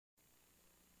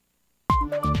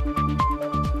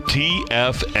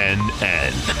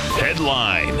TFNN.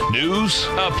 Headline News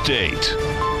Update.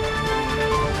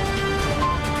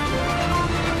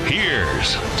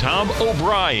 Here's Tom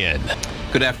O'Brien.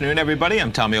 Good afternoon, everybody.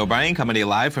 I'm Tommy O'Brien, coming to you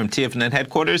live from TFNN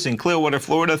headquarters in Clearwater,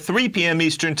 Florida, 3 p.m.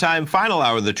 Eastern Time, final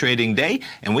hour of the trading day.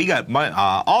 And we got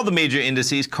all the major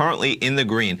indices currently in the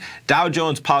green. Dow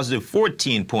Jones positive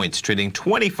 14 points, trading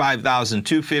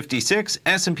 25,256.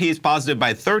 S&P is positive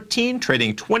by 13,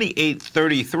 trading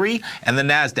 28.33. And the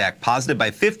NASDAQ positive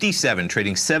by 57,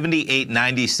 trading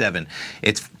 78.97.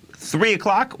 It's 3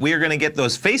 o'clock. We are going to get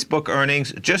those Facebook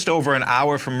earnings just over an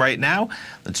hour from right now.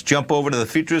 Let's jump over to the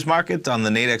futures markets on the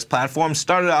Nadex platform.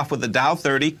 Started off with the Dow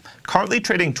 30, currently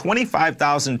trading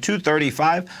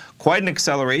 25,235. Quite an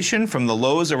acceleration from the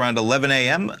lows around 11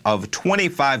 a.m. of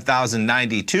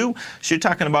 25,092. So you're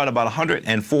talking about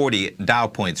 140 Dow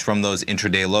points from those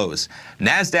intraday lows.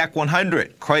 NASDAQ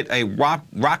 100, quite a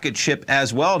rocket ship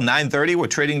as well. 930, we're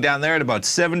trading down there at about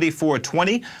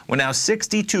 74.20. We're now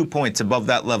 62 points above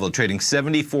that level, trading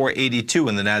 74.82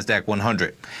 in the NASDAQ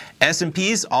 100.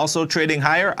 S&P's also trading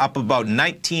higher, up about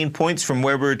 19 points from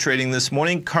where we were trading this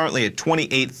morning, currently at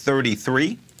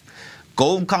 28.33.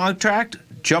 Gold contract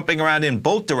jumping around in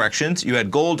both directions. You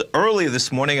had gold early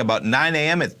this morning about 9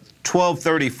 a.m. at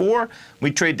 12.34.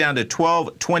 We trade down to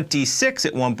 12.26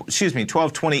 at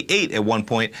 12.28 at one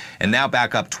point, and now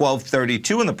back up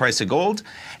 12.32 in the price of gold.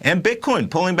 And Bitcoin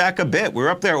pulling back a bit. We're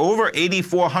up there over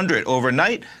 8,400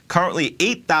 overnight, currently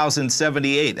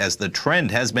 8,078 as the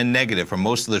trend has been negative for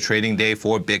most of the trading day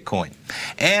for Bitcoin.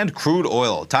 And crude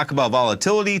oil. Talk about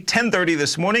volatility. 10:30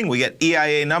 this morning, we get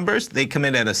EIA numbers. They come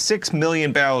in at a 6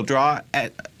 million barrel draw.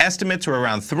 Estimates were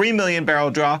around 3 million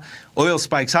barrel draw. Oil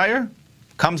spikes higher,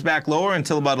 comes back lower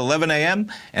until about 11 a.m.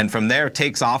 and from there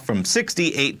takes off from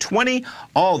 68.20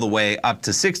 all the way up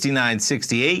to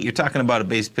 69.68. You're talking about a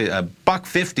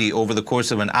 $1.50 over the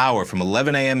course of an hour from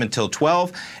 11 a.m. until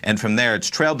 12, and from there it's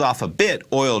trailed off a bit,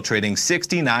 oil trading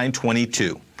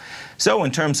 69.22. So in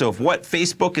terms of what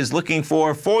Facebook is looking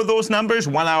for those numbers,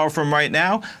 1 hour from right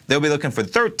now, they'll be looking for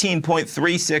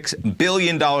 $13.36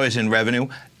 billion in revenue,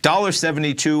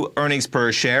 $1.72 earnings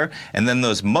per share, and then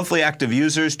those monthly active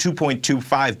users,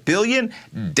 2.25 billion,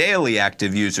 daily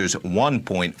active users,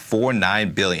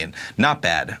 1.49 billion. Not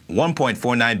bad,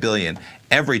 1.49 billion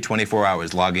every 24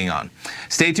 hours logging on.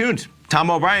 Stay tuned. Tom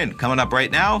O'Brien coming up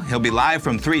right now. He'll be live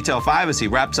from 3 till 5 as he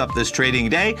wraps up this trading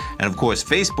day. And of course,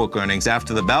 Facebook earnings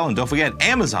after the bell. And don't forget,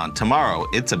 Amazon tomorrow.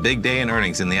 It's a big day in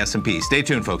earnings in the S&P. Stay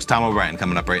tuned, folks. Tom O'Brien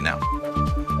coming up right now.